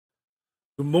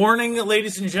Good morning,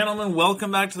 ladies and gentlemen.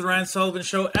 Welcome back to the Ryan Sullivan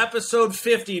Show, episode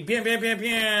 50. Bam, bam, bam,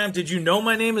 bam. Did you know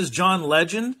my name is John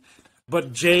Legend?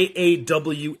 But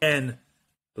Jawn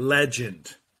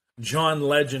Legend. John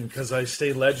Legend, because I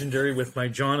stay legendary with my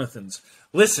Jonathans.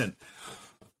 Listen,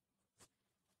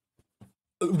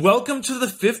 welcome to the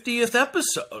 50th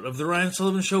episode of the Ryan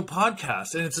Sullivan Show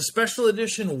podcast. And it's a special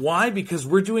edition. Why? Because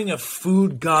we're doing a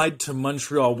food guide to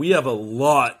Montreal. We have a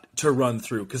lot to run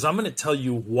through, because I'm going to tell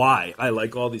you why I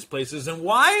like all these places. And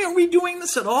why are we doing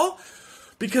this at all?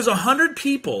 Because 100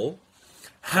 people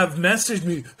have messaged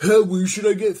me, hey, where should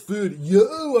I get food?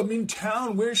 Yo, I'm in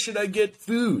town. Where should I get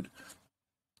food?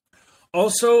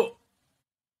 Also,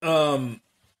 I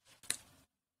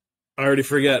already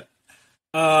forget.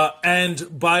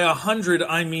 And by 100,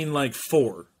 I mean like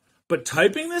 4. But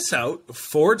typing this out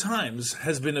 4 times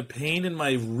has been a pain in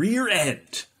my rear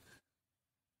end.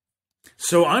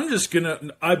 So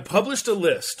I published a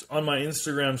list on my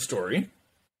Instagram story.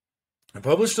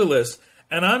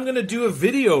 And I'm going to do a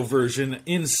video version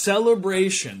in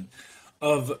celebration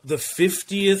of the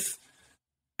 50th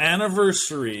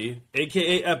anniversary,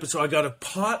 aka episode. I got a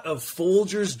pot of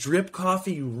Folgers drip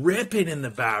coffee ripping in the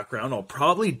background. I'll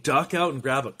probably duck out and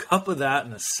grab a cup of that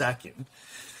in a second.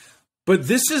 But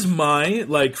this is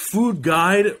my food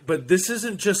guide, but this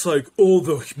isn't just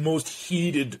the most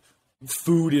heated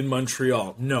food in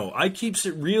Montreal. No, I keeps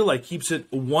it real. I keeps it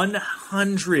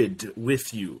 100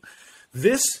 with you.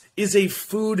 This is a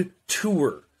food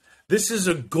tour. This is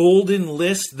a golden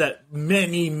list that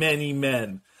many, many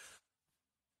men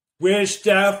wish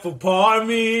death upon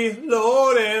me,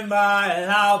 Lord, and my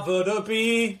life to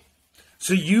be.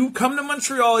 So you come to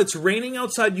Montreal, it's raining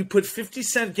outside, you put 50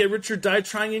 Cent Get Rich or Die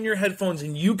Trying in your headphones,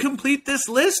 and you complete this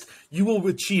list, you will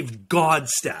achieve God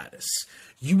status.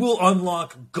 You will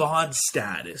unlock God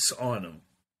status on them.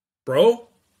 Bro,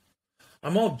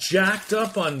 I'm all jacked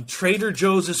up on Trader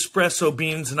Joe's espresso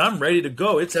beans, and I'm ready to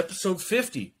go. It's episode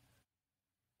 50.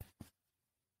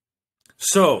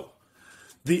 So,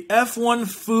 the F1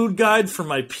 food guide for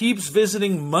my peeps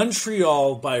visiting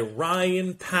Montreal by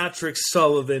Ryan Patrick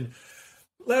Sullivan.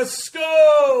 Let's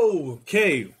go!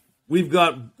 Okay, we've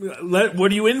got...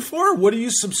 What are you in for? What are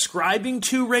you subscribing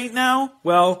to right now?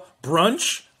 Well,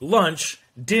 brunch, lunch,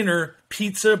 dinner,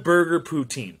 pizza, burger,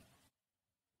 poutine.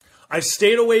 I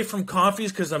stayed away from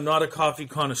coffees because I'm not a coffee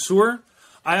connoisseur.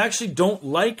 I actually don't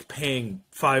like paying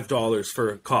 $5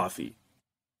 for a coffee.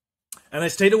 And I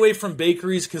stayed away from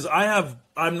bakeries because I'm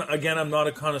not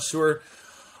a connoisseur.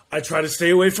 I try to stay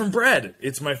away from bread.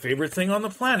 It's my favorite thing on the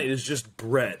planet is just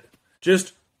bread.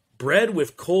 Just bread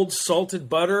with cold salted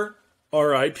butter,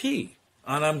 R.I.P.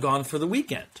 And I'm gone for the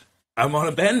weekend. I'm on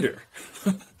a bender.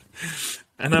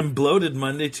 And I'm bloated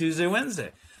Monday, Tuesday,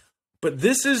 Wednesday. But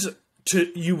this is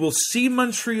you will see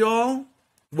Montreal.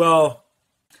 Well,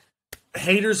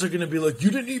 haters are going to be like, you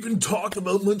didn't even talk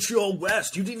about Montreal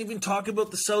West. You didn't even talk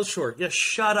about the South Shore. Yeah,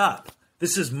 shut up.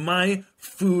 This is my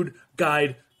food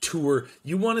guide tour.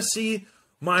 You want to see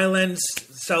Mile End,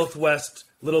 Southwest,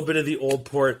 a little bit of the Old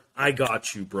Port. I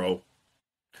got you, bro.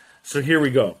 So here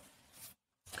we go.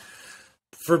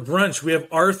 For brunch, we have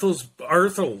Arthur's.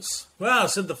 Wow, I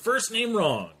said the first name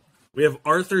wrong. We have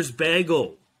Arthur's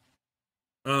Bagel.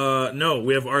 No,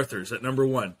 we have Arthur's at number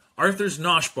 1. Arthur's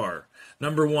Nosh Bar,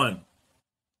 number 1.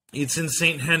 It's in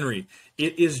St. Henry.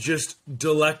 It is just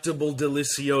delectable,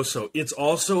 delicioso. It's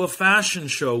also a fashion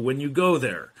show when you go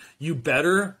there. You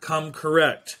better come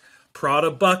correct.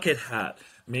 Prada bucket hat,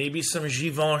 maybe some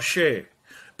Givenchy.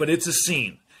 But it's a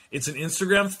scene. It's an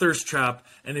Instagram thirst trap,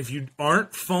 and if you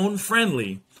aren't phone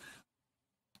friendly,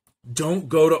 don't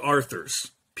go to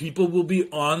Arthur's. People will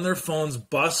be on their phones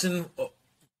bussing,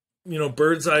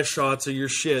 bird's eye shots of your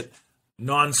shit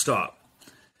nonstop.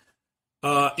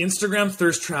 Instagram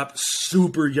thirst trap,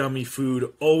 super yummy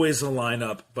food, always a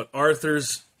lineup. But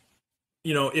Arthur's,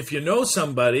 if you know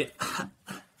somebody,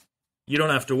 you don't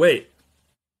have to wait.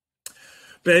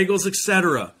 Bagels,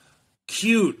 etc.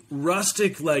 Cute,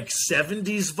 rustic,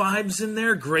 70s vibes in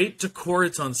there. Great decor.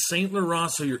 It's on St.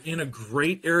 Laurent, so you're in a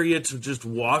great area to just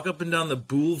walk up and down the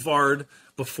boulevard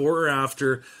before or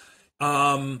after.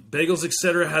 Bagels,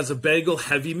 etc. has a bagel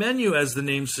heavy menu, as the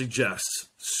name suggests.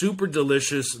 Super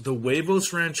delicious. The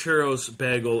Huevos Rancheros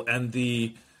bagel and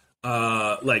the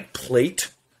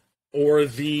plate or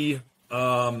the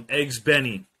eggs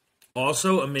Benny.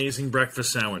 Also amazing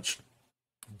breakfast sandwich.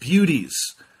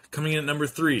 Beauties coming in at number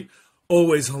 3.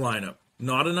 Always a lineup.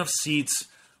 Not enough seats.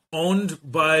 Owned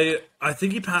by, I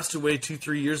think he passed away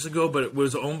 2-3 years ago, but it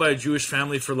was owned by a Jewish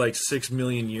family for 6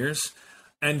 million years.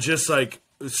 And just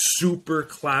super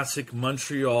classic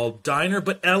Montreal diner,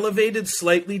 but elevated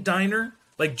slightly diner.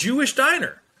 Jewish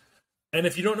diner. And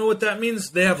if you don't know what that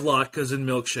means, they have latkes and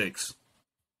milkshakes.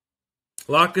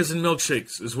 Latkes and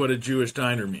milkshakes is what a Jewish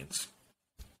diner means.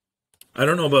 I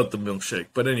don't know about the milkshake,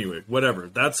 but anyway, whatever.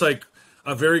 That's like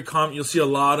a very common, you'll see a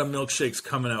lot of milkshakes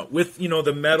coming out with,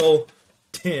 the metal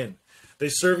tin. They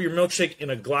serve your milkshake in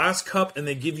a glass cup and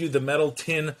they give you the metal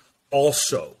tin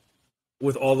also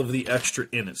with all of the extra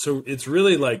in it. So it's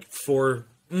really like 4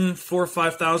 or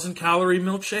 5,000 calorie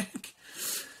milkshake.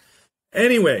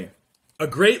 Anyway, a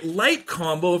great light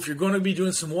combo if you're going to be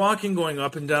doing some walking, going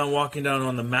up and down, walking down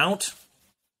on the Mount.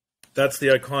 That's the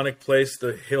iconic place,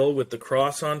 the hill with the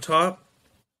cross on top.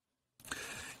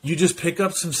 You just pick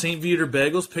up some St. Viateur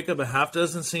bagels, pick up a half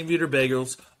dozen St. Viateur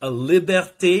bagels, a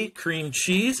Liberté cream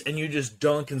cheese, and you just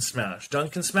dunk and smash.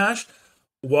 Dunk and smash,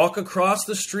 walk across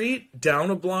the street,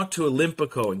 down a block to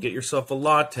Olympico and get yourself a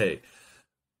latte.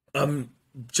 One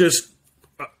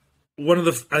of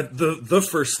the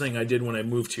first thing I did when I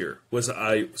moved here was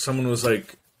someone was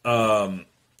like,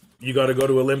 you got to go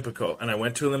to Olympico. And I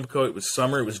went to Olympico. It was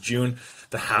summer. It was June.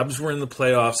 The Habs were in the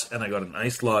playoffs, and I got an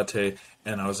iced latte.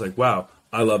 And I was like, wow,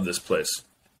 I love this place.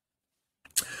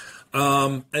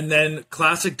 And then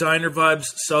classic diner vibes,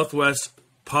 Southwest,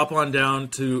 pop on down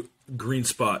to Green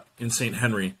Spot in St.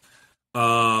 Henry.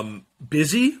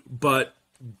 Busy, but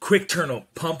quick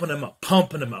turnout, pumping them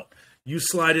out. You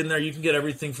slide in there, you can get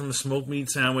everything from a smoked meat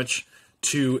sandwich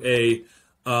to a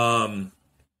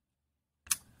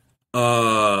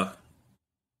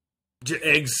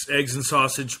eggs and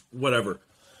sausage, whatever.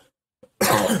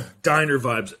 Diner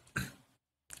vibes.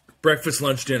 Breakfast,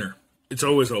 lunch, dinner. It's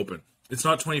always open. It's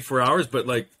not 24 hours, but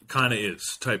like kind of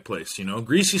is type place,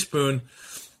 Greasy Spoon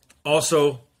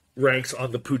also ranks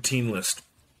on the Poutine list.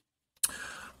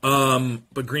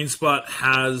 But Green Spot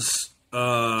has...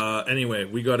 anyway,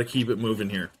 we got to keep it moving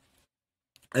here.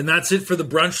 And that's it for the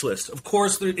brunch list. Of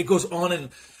course, it goes on, and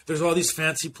there's all these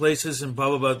fancy places and blah,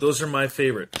 blah, blah. Those are my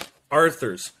favorite.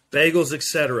 Arthur's, Bagels,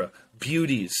 etc.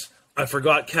 Beauties. I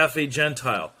forgot Cafe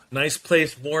Gentile. Nice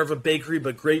place, more of a bakery,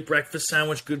 but great breakfast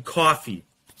sandwich, good coffee.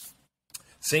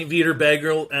 St. Viateur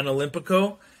Bagel and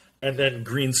Olympico, and then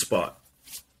Green Spot.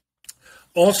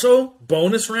 Also,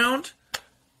 bonus round,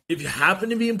 if you happen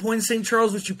to be in Point St.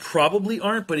 Charles, which you probably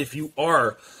aren't, but if you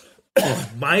are,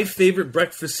 my favorite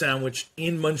breakfast sandwich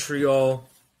in Montreal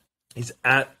is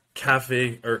at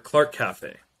Clarke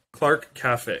Cafe. Clarke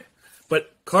Cafe.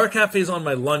 But Clarke Cafe is on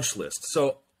my lunch list,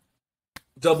 so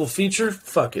double feature,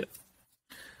 fuck it.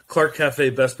 Clarke Cafe,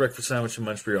 best breakfast sandwich in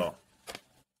Montreal.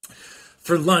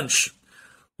 For lunch,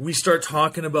 we start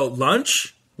talking about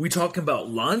lunch? We talking about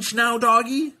lunch now,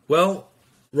 doggy? Well,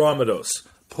 Ramados.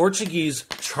 Portuguese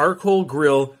charcoal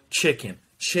grill chicken.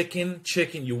 Chicken.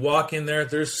 You walk in there,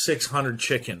 there's 600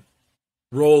 chicken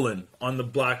rolling on the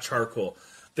black charcoal.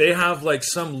 They have like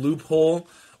some loophole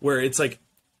where it's like,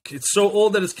 it's so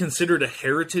old that it's considered a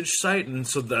heritage site, and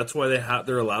so that's why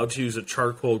they're allowed to use a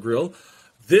charcoal grill.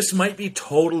 This might be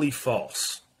totally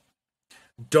false.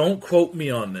 Don't quote me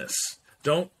on this.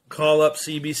 Don't call up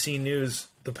CBC News,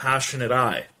 The Passionate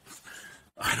Eye.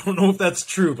 I don't know if that's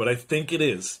true, but I think it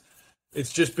is.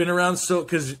 It's just been around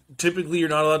because typically you're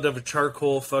not allowed to have a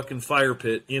charcoal fucking fire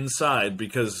pit inside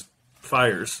because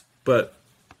fires. But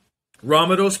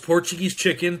Ramados Portuguese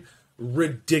chicken,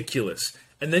 ridiculous.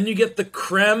 And then you get the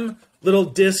creme little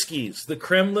diskies, the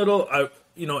creme little, a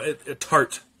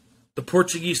tart. The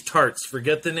Portuguese tarts,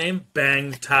 forget the name,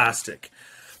 bang-tastic.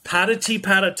 Patati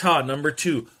patata, number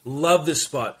 2. Love this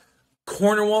spot.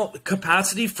 Cornwall,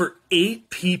 capacity for 8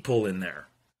 people in there.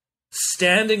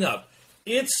 Standing up.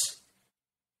 It's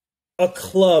a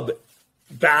club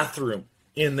bathroom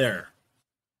in there.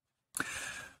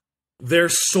 Their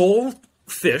sole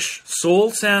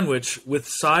sandwich with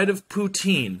side of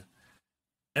poutine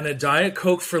and a Diet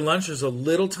Coke for lunch. There's a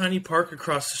little tiny park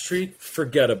across the street.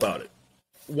 Forget about it.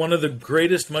 One of the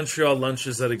greatest Montreal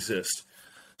lunches that exist.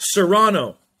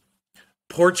 Serrano.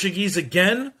 Portuguese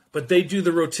again, but they do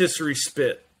the rotisserie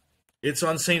spit. It's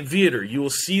on St. Viateur. You will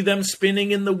see them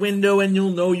spinning in the window and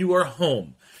you'll know you are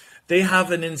home. They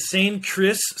have an insane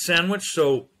Chris sandwich,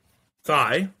 so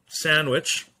thigh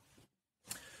sandwich,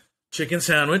 chicken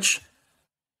sandwich.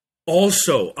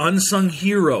 Also, unsung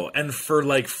hero, and for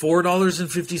like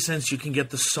 $4.50 you can get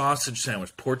the sausage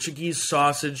sandwich. Portuguese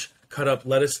sausage, cut up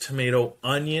lettuce, tomato,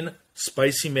 onion,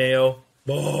 spicy mayo.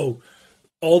 Oh,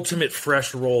 ultimate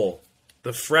fresh roll.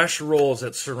 The fresh rolls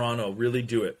at Serrano really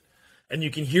do it. And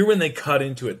you can hear when they cut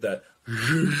into it that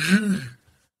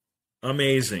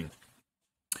amazing.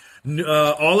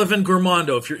 Olive and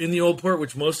gourmando, if you're in the Old Port,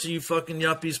 which most of you fucking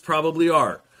yuppies probably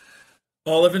are.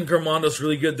 Olive and Gourmando's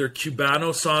really good. Their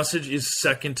Cubano sausage is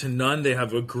second to none. They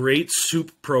have a great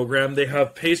soup program. They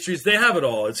have pastries. They have it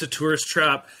all. It's a tourist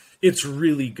trap. It's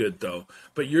really good, though.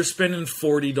 But you're spending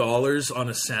 $40 on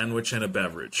a sandwich and a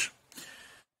beverage.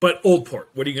 But Old Port,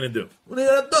 what are you going to do? What are you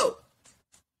going to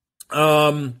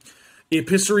do?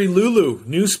 Épicerie Lulu,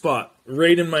 new spot,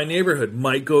 right in my neighborhood.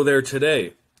 Might go there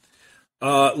today.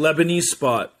 Lebanese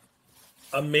spot.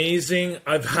 Amazing.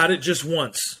 I've had it just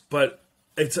once, but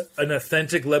it's an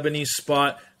authentic Lebanese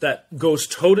spot that goes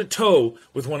toe-to-toe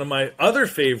with one of my other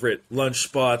favorite lunch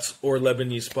spots or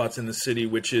Lebanese spots in the city,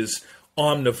 which is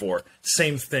Omnivore.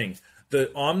 Same thing.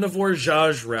 The Omnivore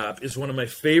Zhazh wrap is one of my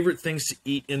favorite things to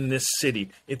eat in this city.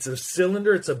 It's a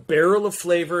cylinder. It's a barrel of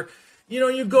flavor. You know,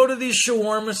 you go to these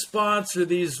shawarma spots or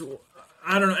these,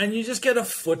 I don't know, and you just get a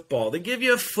football. They give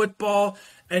you a football,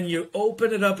 and you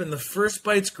open it up, and the first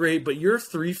bite's great, but you're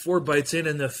 3-4 bites in,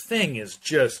 and the thing is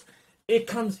just... It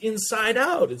comes inside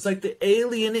out. It's like the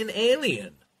alien in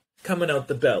Alien coming out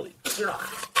the belly.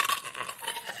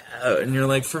 And you're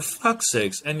like, for fuck's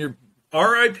sakes. And you're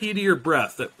RIP to your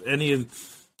breath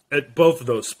at both of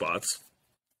those spots.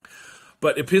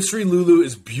 But Épicerie Lulu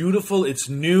is beautiful. It's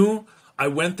new. I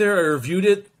went there. I reviewed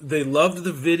it. They loved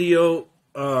the video.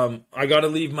 I got to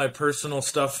leave my personal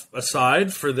stuff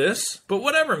aside for this. But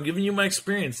whatever. I'm giving you my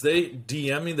experience. They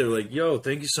DM me. They're like, yo,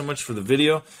 thank you so much for the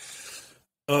video.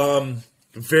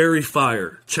 Very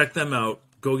fire. Check them out.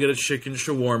 Go get a chicken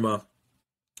shawarma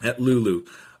at Lulu.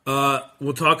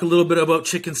 We'll talk a little bit about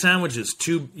chicken sandwiches.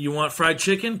 You want fried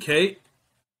chicken? Okay.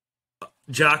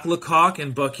 Jack Lecoq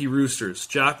and Bucky Roosters.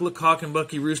 Jack Lecoq and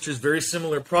Bucky Roosters, very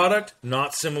similar product,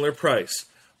 not similar price.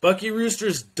 Bucky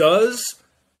Roosters does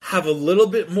have a little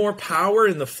bit more power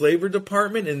in the flavor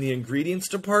department, in the ingredients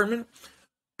department,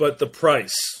 but the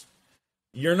price...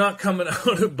 You're not coming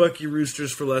out of Bucky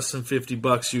Roosters for less than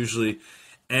 $50 usually.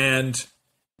 And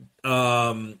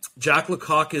Jack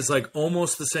Lecoq is like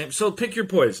almost the same. So pick your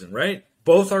poison, right?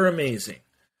 Both are amazing.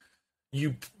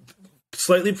 You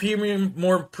slightly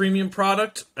more premium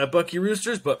product at Bucky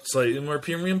Roosters, but slightly more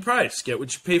premium price. Get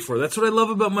what you pay for. That's what I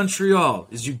love about Montreal,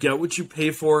 is you get what you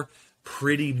pay for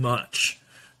pretty much.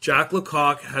 Jack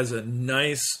Lecoq has a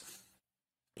nice...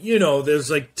 You know,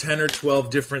 there's like 10 or 12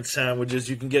 different sandwiches.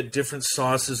 You can get different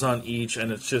sauces on each,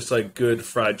 and it's just like good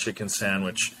fried chicken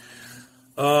sandwich.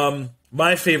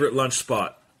 My favorite lunch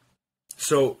spot.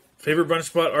 So, favorite brunch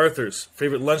spot, Arthur's.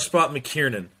 Favorite lunch spot,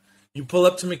 McKiernan. You pull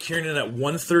up to McKiernan at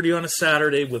 1:30 on a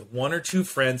Saturday with one or two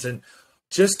friends, and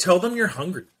just tell them you're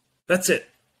hungry. That's it.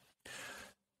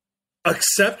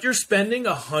 Accept you're spending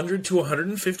 $100 to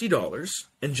 $150,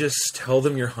 and just tell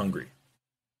them you're hungry.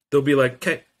 They'll be like,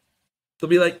 okay. They'll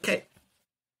be like, okay.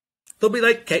 They'll be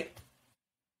like, okay.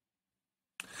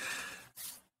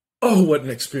 Oh, what an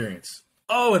experience.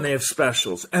 Oh, and they have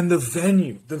specials. And the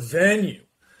venue.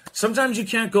 Sometimes you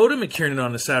can't go to McKiernan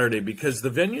on a Saturday because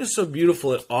the venue is so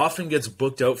beautiful, it often gets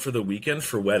booked out for the weekend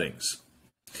for weddings.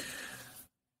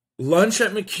 Lunch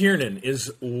at McKiernan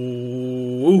is,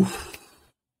 ooh.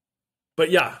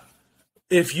 But yeah,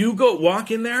 if you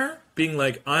walk in there, being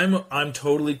like, I'm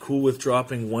totally cool with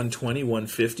dropping 120,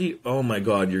 150. Oh my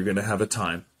God, you're going to have a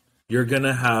time. You're going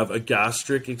to have a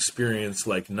gastric experience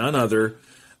like none other.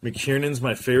 McKiernan's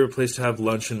my favorite place to have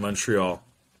lunch in Montreal.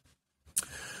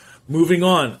 Moving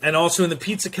on. And also in the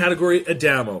pizza category,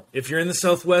 Adamo. If you're in the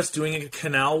Southwest doing a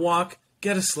canal walk,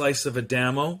 get a slice of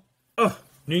Adamo. Oh,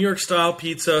 New York style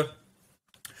pizza.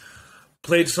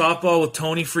 Played softball with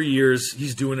Tony for years.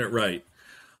 He's doing it right.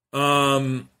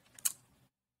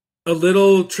 A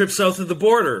little trip south of the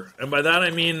border, and by that I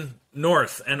mean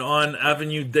north and on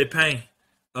Avenue des Pins.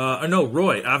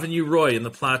 Avenue Roy in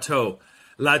the Plateau.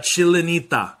 La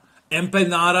Chilenita.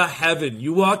 Empanada heaven.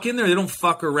 You walk in there, they don't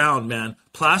fuck around, man.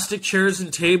 Plastic chairs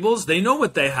and tables, they know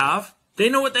what they have. They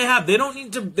don't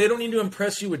need to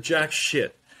impress you with jack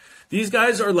shit. These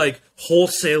guys are like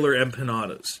wholesaler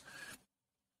empanadas.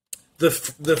 The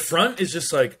front is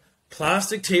just like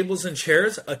plastic tables and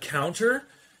chairs, a counter,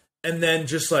 and then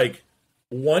just like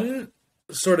one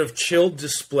sort of chilled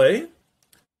display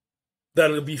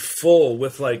that'll be full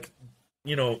with like,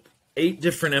 8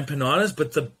 different empanadas,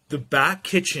 but the back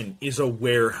kitchen is a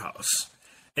warehouse.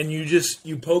 And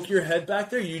you poke your head back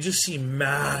there, you just see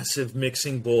massive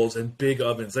mixing bowls and big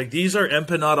ovens. Like, these are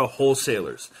empanada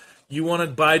wholesalers. You want to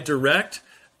buy direct?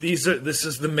 This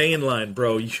is the main line,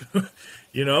 bro.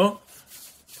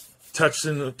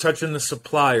 Touching the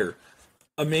supplier.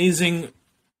 Amazing.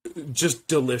 Just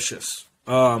delicious.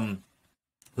 La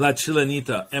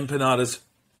Chilenita, empanadas,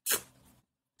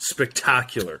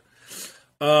 spectacular.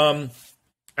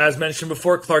 As mentioned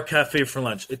before, Clarke Cafe for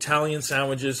lunch. Italian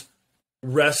sandwiches,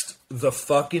 rest the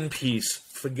fucking peace.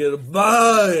 Forget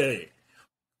about it.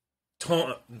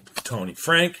 Tony.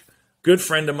 Frank, good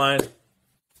friend of mine.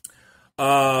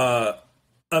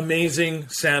 Amazing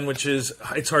sandwiches.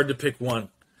 It's hard to pick one.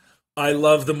 I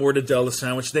love the mortadella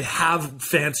sandwich. They have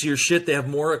fancier shit. They have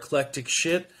more eclectic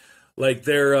shit. Like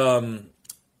they're,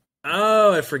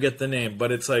 I forget the name,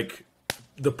 but it's like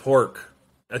the pork.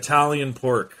 Italian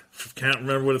pork. Can't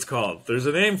remember what it's called. There's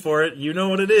a name for it. You know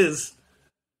what it is.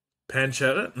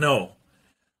 Pancetta? No.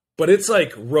 But it's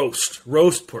like roast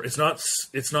pork. It's not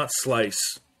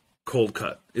slice, cold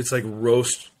cut. It's like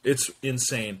roast. It's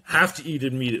insane. Have to eat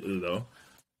it immediately though.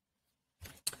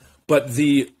 But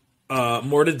the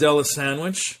mortadella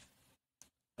sandwich,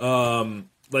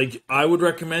 like I would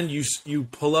recommend you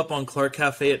pull up on Clarke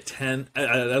Cafe at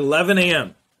 11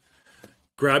 a.m.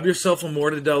 Grab yourself a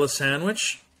mortadella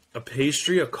sandwich, a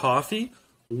pastry, a coffee,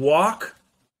 walk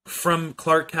from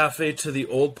Clarke Cafe to the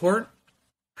Old Port,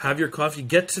 have your coffee,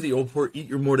 get to the Old Port, eat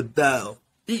your mortadella.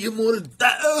 Eat your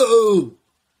mortadella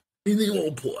in the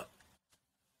Old Port.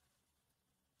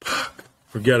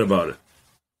 Forget about it.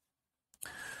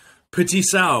 Petit,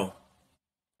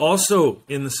 also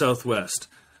in the Southwest.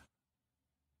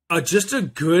 Just a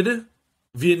good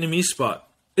Vietnamese spot.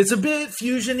 It's a bit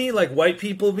fusiony, like white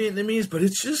people Vietnamese, but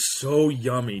it's just so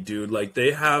yummy, dude. Like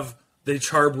they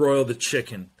charbroil the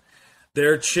chicken.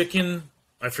 Their chicken,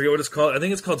 I forget what it's called. I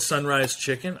think it's called Sunrise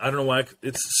Chicken. I don't know why.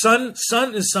 It's sun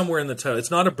is somewhere in the title. It's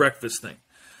not a breakfast thing.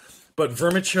 But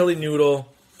vermicelli noodle,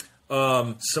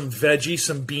 some veggie,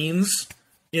 some beans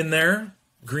in there,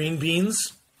 green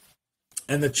beans,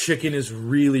 and the chicken is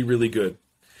really, really good.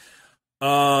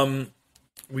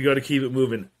 We got to keep it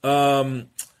moving.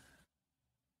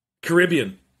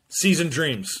 Caribbean, Seasoned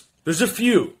Dreams. There's a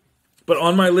few, but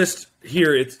on my list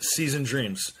here, it's Seasoned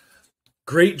Dreams.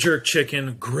 Great jerk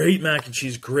chicken, great mac and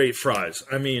cheese, great fries.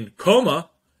 I mean, coma,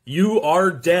 you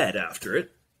are dead after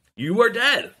it. You are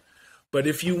dead. But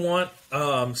if you want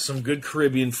some good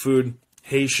Caribbean food,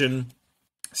 Haitian,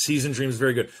 Seasoned Dreams,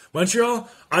 very good. Montreal,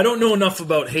 I don't know enough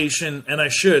about Haitian, and I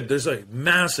should. There's a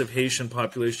massive Haitian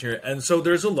population here, and so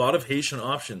there's a lot of Haitian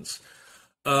options.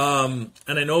 And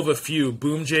I know of a few,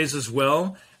 Boom Jays as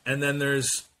well, and then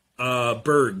there's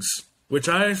Berg's, which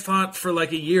I thought for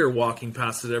like a year walking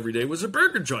past it every day was a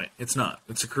burger joint. It's not.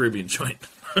 It's a Caribbean joint.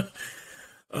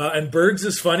 And Berg's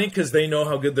is funny because they know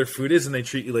how good their food is and they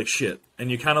treat you like shit.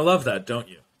 And you kind of love that, don't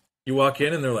you? You walk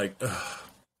in and they're like, ugh.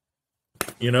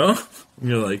 You know? And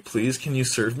you're like, please, can you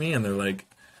serve me? And they're like,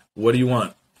 what do you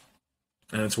want?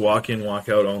 And it's walk in, walk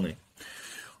out only.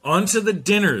 On to the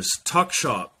dinners. Tuck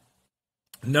shop.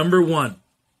 Number one.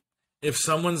 If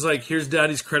someone's like, here's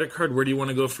daddy's credit card, where do you want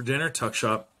to go for dinner? Tuck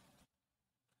shop.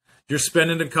 You're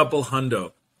spending a couple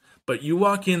hundo. But you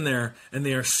walk in there, and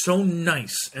they are so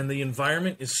nice, and the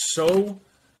environment is so...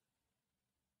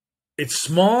 It's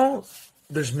small.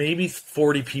 There's maybe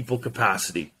 40 people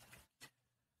capacity.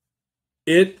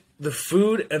 The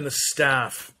food and the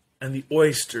staff, and the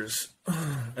oysters,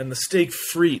 and the steak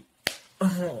frite,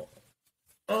 and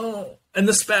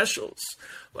the specials.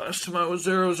 Last time I was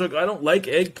there, I was like, I don't like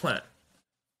eggplant.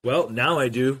 Well, now I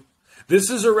do.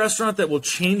 This is a restaurant that will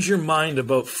change your mind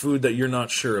about food that you're not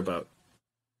sure about.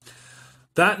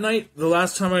 That night, the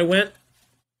last time I went,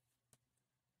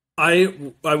 I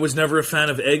was never a fan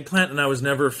of eggplant, and I was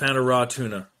never a fan of raw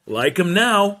tuna. Like them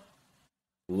now.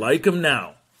 Like them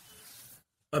now.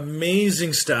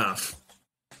 Amazing staff.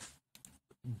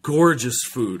 Gorgeous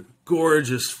food.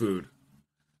 Gorgeous food.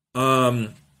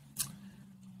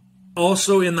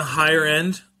 Also in the higher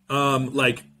end,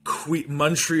 like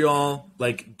Montreal,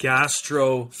 like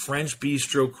gastro, French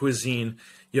bistro cuisine.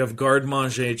 You have Garde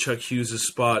Manger, Chuck Hughes'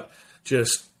 spot.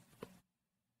 Just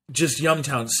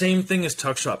Yumtown. Same thing as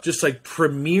Tuck Shop. Just like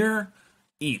Premier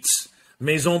Eats.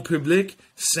 Maison Publique,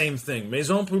 same thing.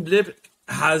 Maison Publique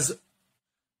has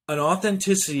an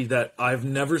authenticity that I've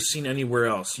never seen anywhere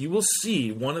else. You will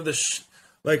see one of the...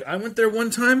 like, I went there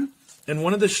one time, and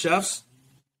one of the chefs...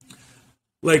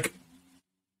 like,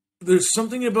 there's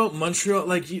something about Montreal...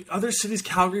 like, other cities,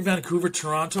 Calgary, Vancouver,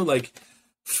 Toronto, like...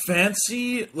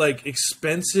 fancy, like,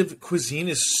 expensive cuisine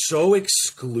is so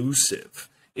exclusive.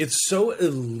 It's so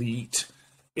elite.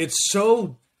 It's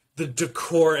so... the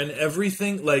decor and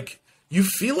everything, like, you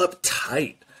feel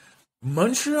uptight.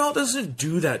 Montreal doesn't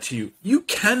do that to you. You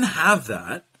can have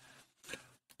that.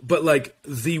 But, like,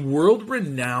 the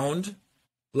world-renowned,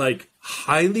 like,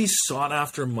 highly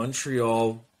sought-after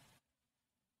Montreal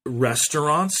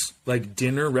restaurants, like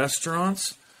dinner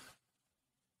restaurants,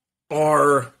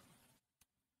 are...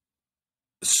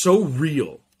 so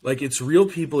real. Like, it's real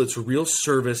people, it's real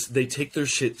service. They take their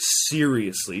shit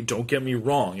seriously. Don't get me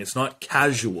wrong. It's not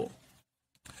casual.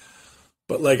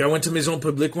 But like I went to Maison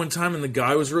Publique one time and the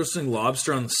guy was roasting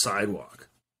lobster on the sidewalk.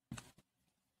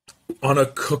 On a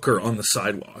cooker on the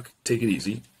sidewalk. Take it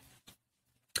easy.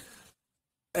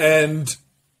 And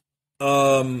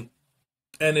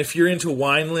if you're into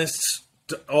wine lists,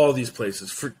 all these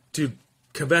places dude,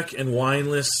 Quebec and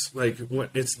wine lists, like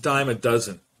it's dime a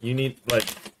dozen. You need like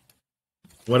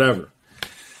whatever.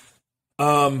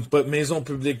 But Maison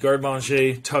Publique, Garde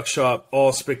Manger, Tuck Shop,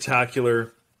 all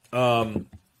spectacular.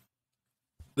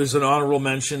 There's an honorable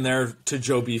mention there to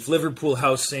Joe Beef. Liverpool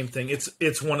House, same thing.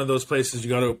 It's one of those places you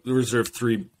got to reserve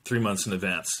three months in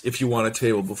advance if you want a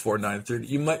table before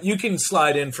 9:30. You can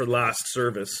slide in for last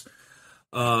service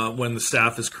when the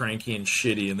staff is cranky and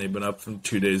shitty and they've been up for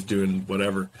 2 days doing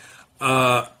whatever.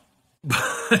 But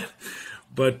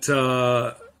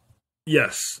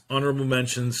yes, honorable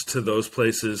mentions to those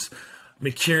places.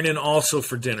 McKiernan also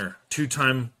for dinner.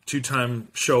 Two-time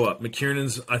show up.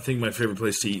 McKiernan's, I think, my favorite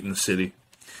place to eat in the city.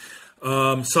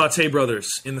 Sate Brothers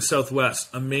in the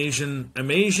Southwest. Asian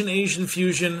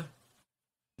fusion.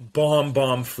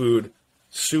 Bomb food.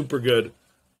 Super good.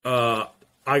 I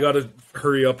gotta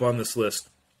hurry up on this list.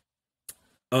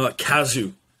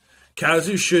 Kazu.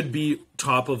 Kazu should be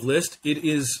top of list. It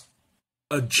is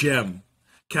a gem.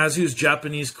 Kazu is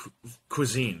Japanese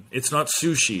cuisine. It's not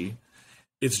sushi.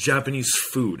 It's Japanese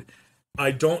food.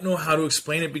 I don't know how to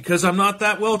explain it because I'm not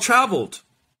that well traveled.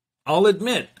 I'll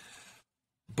admit.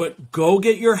 But go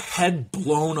get your head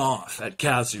blown off at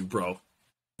Kazu, bro.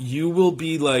 You will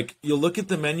be like, you'll look at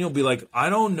the menu, you'll be like, I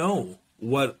don't know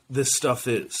what this stuff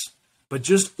is. But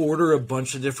just order a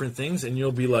bunch of different things and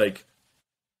you'll be like,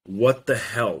 what the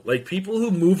hell? Like people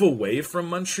who move away from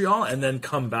Montreal and then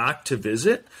come back to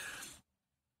visit,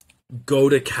 go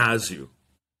to Kazu.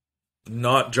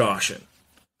 Not Joshin.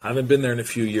 I haven't been there in a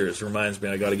few years. Reminds me,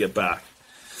 I got to get back.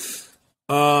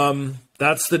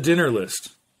 That's the dinner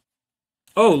list.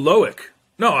 Oh, Loïc.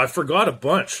 No, I forgot a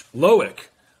bunch. Loïc,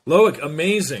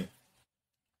 amazing.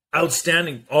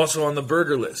 Outstanding. Also on the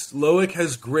burger list. Loïc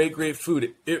has great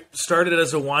food. It started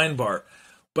as a wine bar,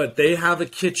 but they have a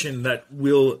kitchen that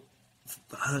will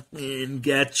fucking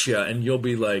get you, and you'll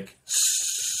be like,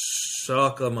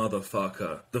 suck a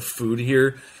motherfucker. The food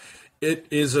here, it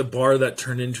is a bar that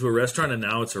turned into a restaurant, and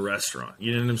now it's a restaurant.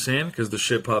 You know what I'm saying? Because the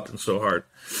shit popped in so hard.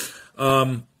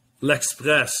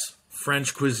 L'Express,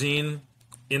 French cuisine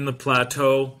in the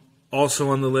plateau, also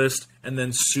on the list, and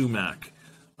then sumac,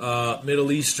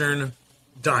 Middle Eastern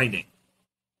dining.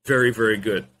 Very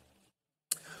good.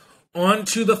 On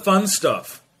to the fun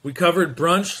stuff. We covered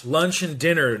brunch, lunch, and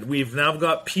dinner. We've now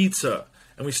got pizza,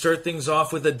 and we start things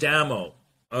off with Adamo,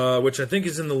 which I think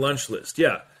is in the lunch list.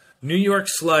 Yeah, New York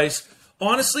slice.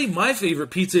 Honestly, my favorite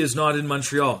pizza is not in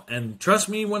Montreal, and trust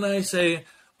me when I say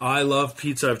I love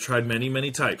pizza. I've tried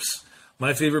many types.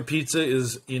 My favorite pizza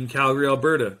is in Calgary,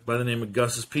 Alberta, by the name of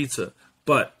Gus's Pizza.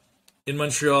 But in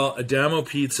Montreal, Adamo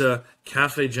Pizza,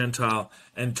 Cafe Gentile,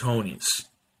 and Tony's.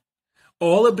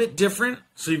 All a bit different.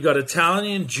 So you've got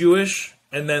Italian, Jewish,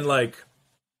 and then like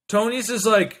Tony's is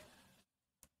like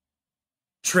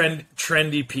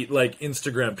trendy, like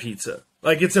Instagram pizza.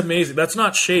 Like it's amazing. That's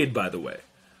not shade, by the way.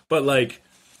 But like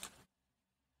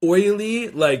oily,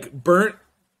 like burnt,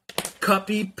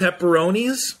 cuppy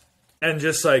pepperonis, and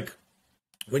just like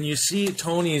when you see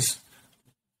Tony's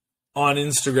on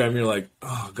Instagram, you're like,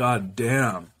 oh, god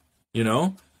damn. You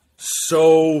know?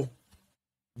 So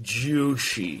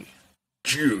juicy.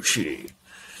 So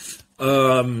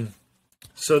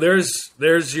there's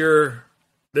your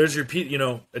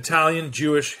Italian,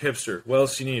 Jewish, hipster. What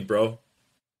else you need, bro?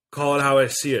 Call it how I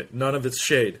see it. None of it's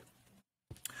shade.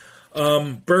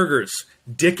 Burgers.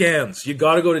 Dic Anne's. You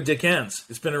gotta go to Dic Anne's.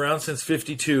 It's been around since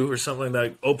 52 or something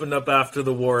like that. Opened up after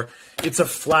the war. It's a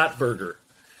flat burger.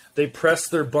 They press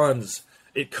their buns.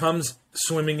 It comes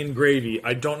swimming in gravy.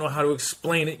 I don't know how to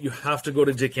explain it. You have to go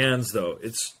to Dic Anne's, though.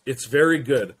 It's very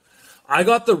good. I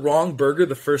got the wrong burger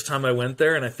the first time I went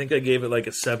there, and I think I gave it like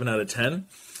a 7 out of 10.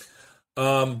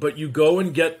 But you go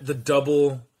and get the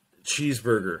double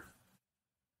cheeseburger.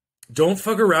 Don't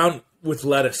fuck around with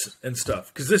lettuce and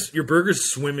stuff, because your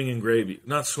burger's swimming in gravy.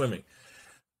 Not swimming.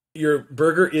 Your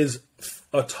burger is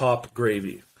atop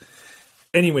gravy.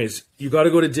 Anyways, you got to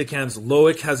go to Dic Anne's.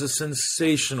 Loïc has a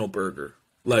sensational burger.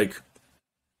 Like,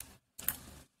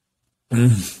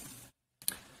 and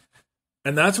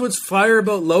that's what's fire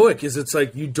about Loïc is it's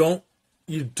like you don't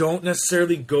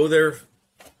necessarily go there.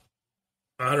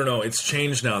 I don't know. It's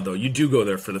changed now though. You do go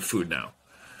there for the food now,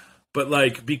 but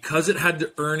like because it had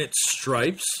to earn its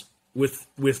stripes with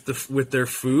their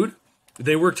food,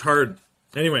 they worked hard.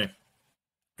 Anyway,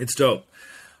 it's dope.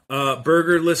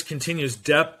 Burger list continues.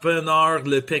 Dépanneur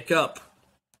le pick-up.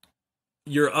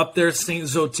 You're up there, Saint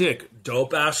Zotique,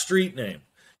 dope ass street name.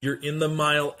 You're in the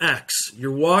Mile X.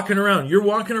 You're walking around. You're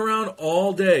walking around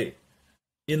all day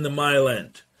in the Mile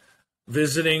End,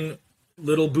 visiting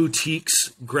little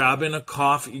boutiques, grabbing a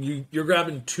coffee. You're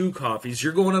grabbing 2 coffees.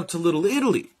 You're going up to Little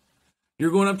Italy.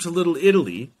 You're going up to Little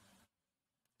Italy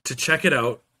to check it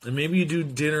out, and maybe you do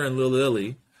dinner in Little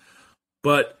Italy,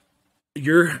 but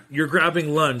you're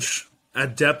grabbing lunch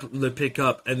at Dep Le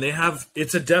Pick-Up, and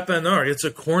it's a Dic Anne. It's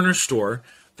a corner store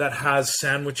that has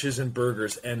sandwiches and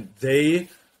burgers, and they,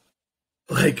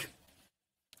 like,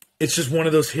 it's just one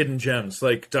of those hidden gems,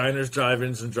 like diners,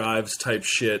 drive-ins, and drives type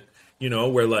shit, you know,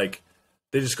 where, like,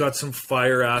 they just got some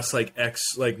fire-ass,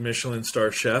 like, Michelin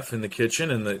star chef in the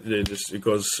kitchen, and it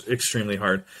goes extremely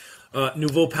hard.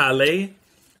 Nouveau Palais,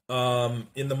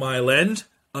 in the Mile End,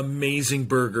 amazing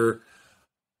burger.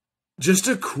 Just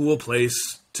a cool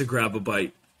place to grab a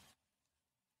bite.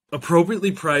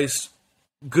 Appropriately priced,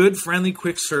 good, friendly,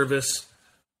 quick service.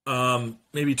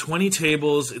 Maybe 20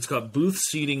 tables. It's got booth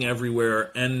seating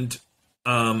everywhere, and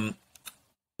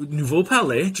Nouveau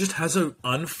Palais just has an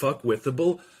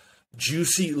unfuckwithable,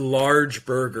 juicy, large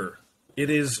burger. It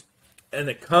is, and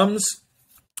it comes,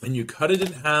 and you cut it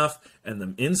in half, and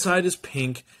the inside is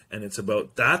pink, and it's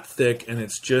about that thick, and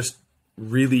it's just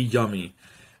really yummy.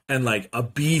 And like a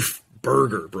beef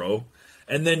burger, bro.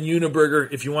 And then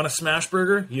Uniburger, if you want a smash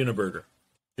burger, Uniburger.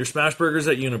 Your smash burger's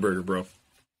at Uniburger, bro.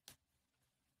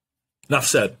 Enough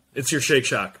said. It's your Shake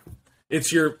Shack.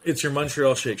 It's your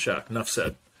Montreal Shake Shack. Enough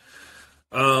said.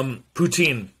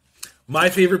 Poutine. My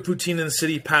favorite poutine in the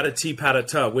city, Patati,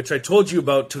 patata, which I told you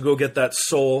about to go get that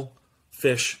sole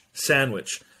fish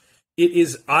sandwich. It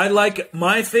is, I like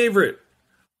my favorite.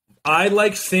 I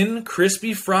like thin,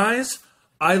 crispy fries.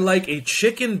 I like a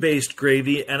chicken-based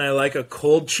gravy, and I like a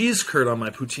cold cheese curd on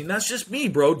my poutine. That's just me,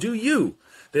 bro. Do you?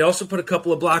 They also put a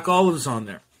couple of black olives on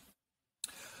there.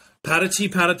 Patati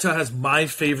patata has my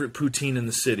favorite poutine in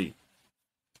the city.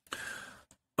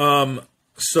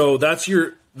 So that's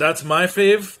my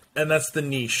fave, and that's the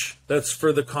niche. That's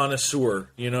for the connoisseur.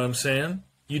 You know what I'm saying?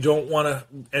 You don't want to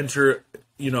enter,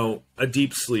 a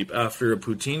deep sleep after a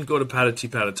poutine. Go to Patati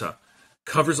patata.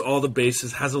 Covers all the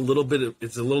bases, has a little bit of,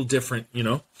 it's a little different,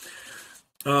 I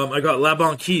got La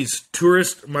Banquise,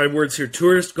 tourist, my words here,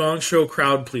 tourist, gong show,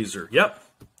 crowd pleaser. Yep.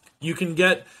 You can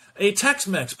get a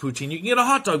Tex-Mex poutine. You can get a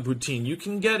hot dog poutine. You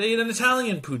can get an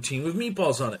Italian poutine with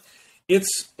meatballs on it.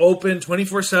 It's open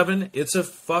 24/7. It's a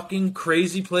fucking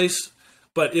crazy place.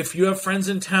 But if you have friends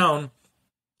in town,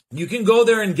 you can go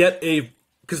there and get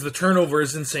because the turnover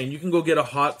is insane. You can go get a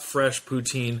hot, fresh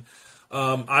poutine.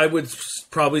 I would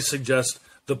probably suggest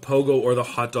the pogo or the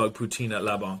hot dog poutine at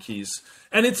La Banquise.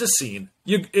 And it's a scene.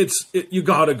 You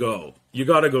gotta go. You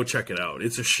gotta go check it out.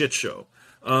 It's a shit show.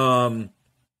 And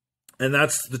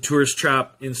that's the Tourist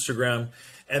Trap Instagram.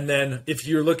 And then if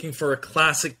you're looking for a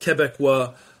classic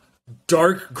Quebecois,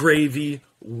 dark gravy,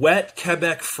 wet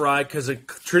Quebec fry, because a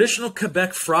traditional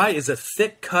Quebec fry is a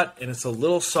thick cut and it's a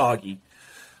little soggy.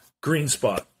 Green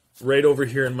Spot, right over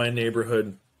here in my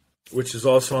neighborhood, which is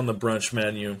also on the brunch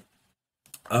menu.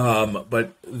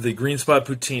 But the Green Spot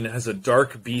poutine has a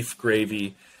dark beef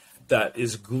gravy that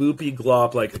is gloopy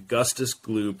glop like Augustus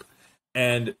Gloop.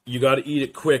 And you got to eat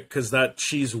it quick because that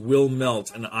cheese will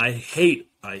melt. And I hate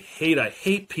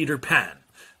Peter Pan.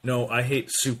 No, I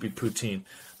hate soupy poutine.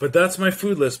 But that's my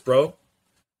food list, bro.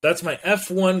 That's my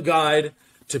F1 guide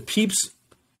to peeps.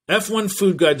 F1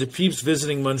 food guide to peeps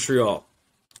visiting Montreal.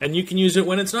 And you can use it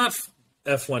when it's not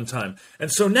F1 time.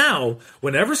 And so now,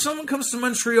 whenever someone comes to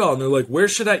Montreal and they're like, where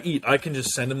should I eat? I can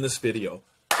just send them this video.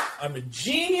 I'm a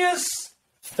genius.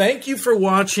 Thank you for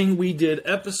watching. We did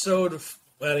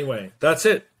anyway, that's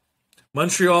it.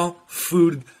 Montreal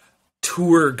food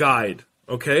tour guide.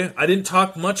 Okay? I didn't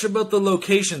talk much about the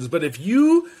locations, but if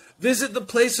you visit the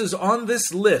places on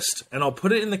this list, and I'll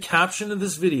put it in the caption of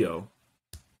this video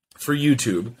for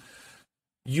YouTube,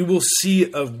 you will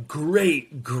see a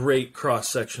great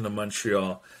cross-section of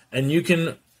Montreal. And you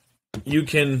can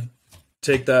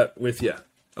take that with you.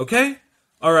 Okay?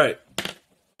 All right.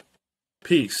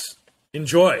 Peace.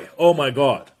 Enjoy. Oh my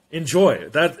God. Enjoy.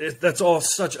 That's all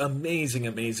such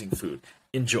amazing food.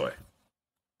 Enjoy.